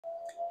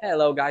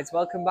Hello guys,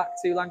 welcome back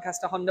to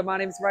Lancaster Honda. My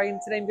name is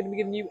Ryan. Today I'm going to be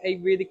giving you a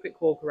really quick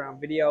walk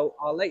around video,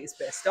 our latest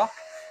bit of stock.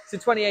 It's a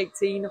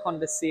 2018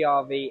 Honda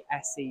CR-V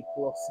SE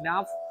Plus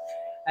Nav.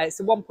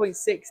 It's a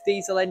 1.6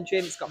 diesel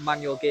engine, it's got a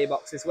manual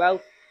gearbox as well,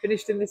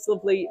 finished in this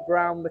lovely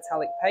brown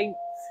metallic paint.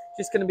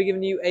 Just going to be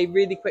giving you a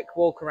really quick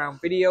walk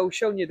around video,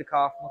 showing you the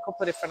car from a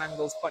couple of different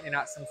angles, pointing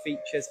out some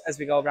features as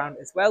we go around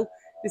as well.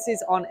 This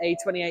is on a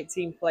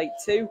 2018 plate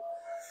 2.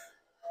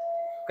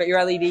 Got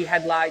your LED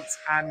headlights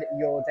and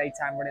your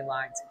daytime running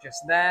lights just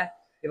there.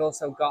 You've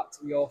also got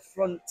your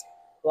front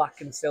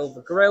black and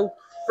silver grille,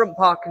 front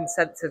parking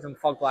sensors and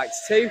fog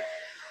lights too.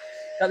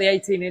 Got the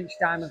 18-inch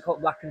diamond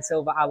cut black and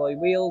silver alloy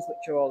wheels,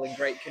 which are all in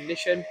great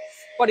condition.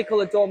 Body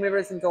coloured door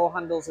mirrors and door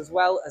handles, as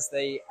well as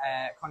the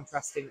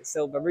contrasting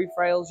silver roof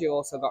rails. You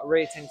also got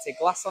rear tinted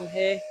glass on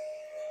here.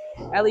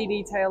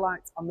 LED tail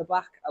lights on the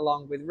back,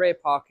 along with rear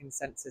parking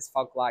sensors,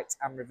 fog lights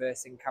and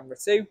reversing camera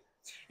too.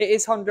 It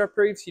is Honda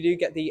approved, so you do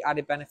get the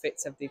added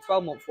benefits of the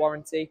 12-month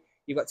warranty.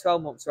 You've got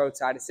 12 months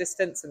roadside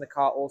assistance, and the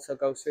car also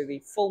goes through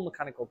the full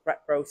mechanical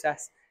prep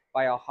process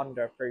by our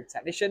Honda approved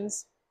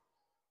technicians.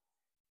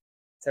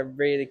 It's a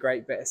really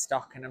great bit of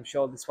stock, and I'm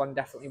sure this one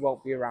definitely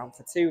won't be around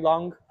for too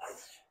long.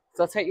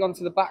 So I'll take you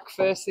onto the back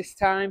first this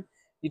time.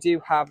 You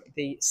do have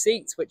the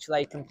seats, which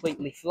lay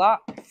completely flat.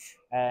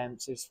 So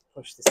just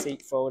push the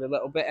seat forward a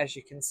little bit. As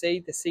you can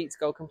see, the seats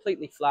go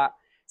completely flat.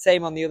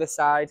 Same on the other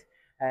side.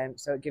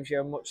 So it gives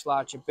you a much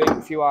larger boot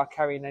if you are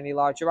carrying any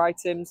larger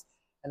items.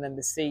 And then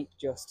the seat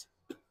just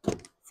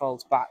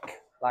folds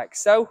back like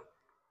so.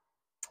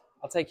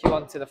 I'll take you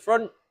onto the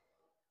front.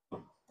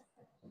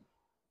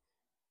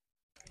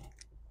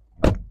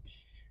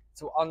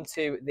 So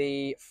onto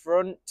the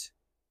front,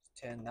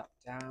 turn that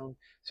down.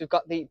 So we've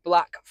got the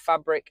black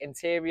fabric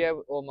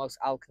interior, almost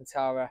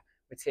Alcantara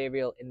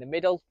material in the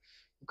middle.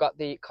 We've got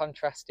the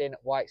contrasting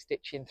white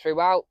stitching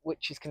throughout,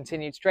 which is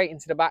continued straight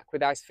into the back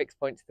with nice fixed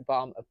points at the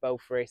bottom of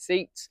both rear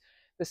seats.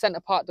 The centre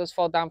part does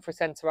fall down for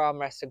centre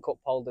armrest and cup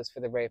holders for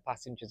the rear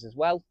passengers as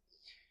well.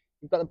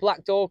 You've got the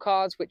black door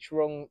cards, which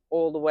run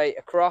all the way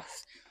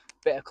across.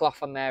 Bit of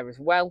cloth on there as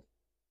well.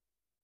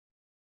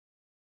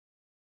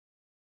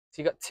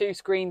 So you've got two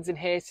screens in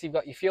here, so you've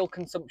got your fuel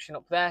consumption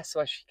up there. So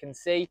as you can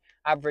see,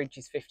 average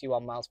is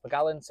 51 miles per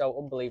gallon, so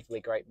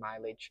unbelievably great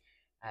mileage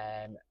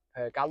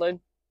per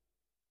gallon.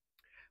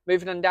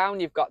 Moving on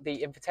down, you've got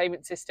the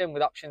infotainment system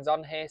with options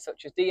on here,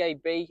 such as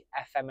DAB,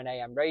 FM and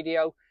AM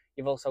radio.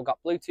 You've also got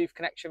Bluetooth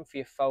connection for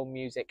your phone,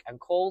 music and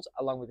calls,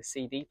 along with a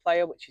CD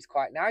player, which is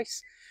quite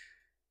nice.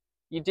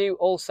 You do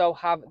also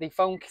have the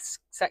phone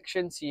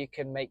section, so you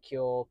can make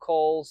your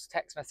calls,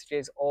 text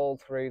messages, all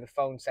through the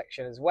phone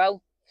section as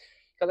well.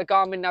 Got the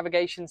Garmin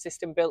navigation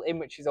system built in,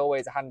 which is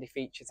always a handy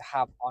feature to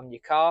have on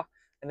your car.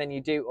 And then you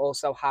do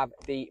also have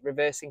the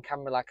reversing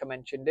camera, like I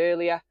mentioned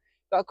earlier.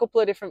 Got a couple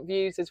of different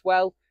views as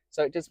well,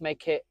 so it does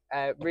make it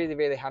really,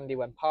 really handy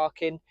when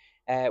parking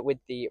with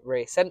the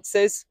rear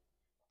sensors.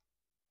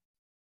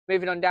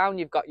 Moving on down,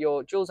 you've got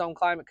your dual zone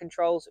climate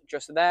controls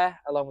just there,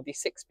 along with your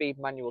 6-speed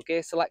manual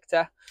gear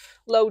selector.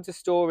 Loads of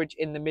storage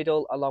in the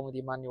middle, along with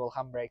your manual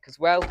handbrake as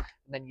well.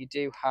 And then you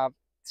do have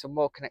some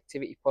more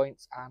connectivity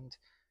points and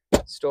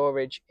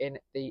storage in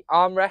the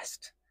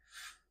armrest.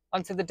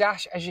 Onto the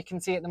dash, as you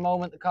can see at the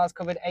moment, the car's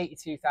covered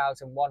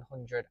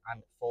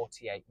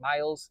 82,148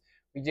 miles.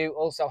 We do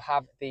also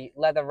have the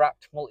leather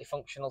wrapped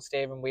multifunctional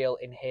steering wheel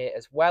in here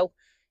as well.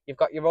 You've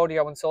got your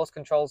audio and source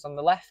controls on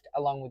the left,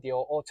 along with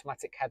your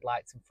automatic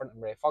headlights and front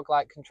and rear fog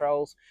light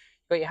controls.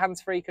 You've got your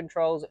hands-free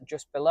controls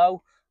just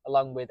below,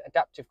 along with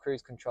adaptive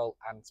cruise control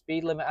and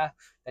speed limiter.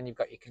 Then you've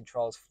got your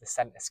controls for the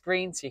center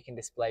screen, so you can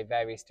display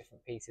various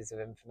different pieces of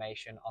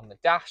information on the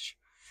dash.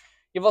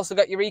 You've also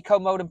got your eco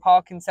mode and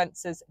parking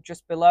sensors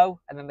just below,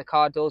 and then the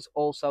car does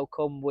also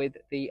come with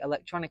the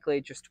electronically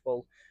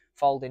adjustable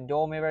folding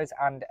door mirrors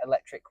and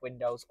electric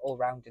windows all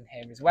round in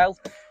here as well.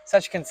 So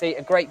as you can see,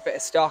 a great bit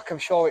of stock. I'm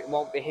sure it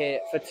won't be here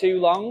for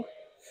too long.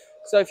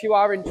 So if you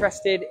are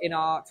interested in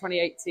our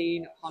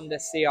 2018 Honda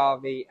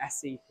CR-V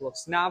SE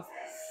Plus Nav,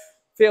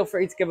 feel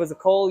free to give us a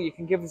call. You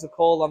can give us a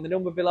call on the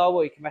number below,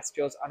 or you can message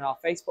us on our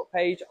Facebook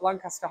page,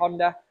 Lancaster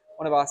Honda.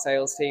 One of our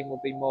sales team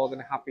will be more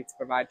than happy to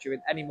provide you with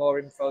any more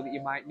info that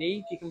you might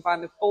need. You can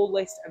find the full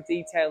list of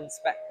detail and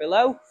spec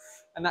below.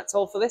 And that's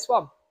all for this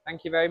one.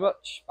 Thank you very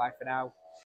much. Bye for now.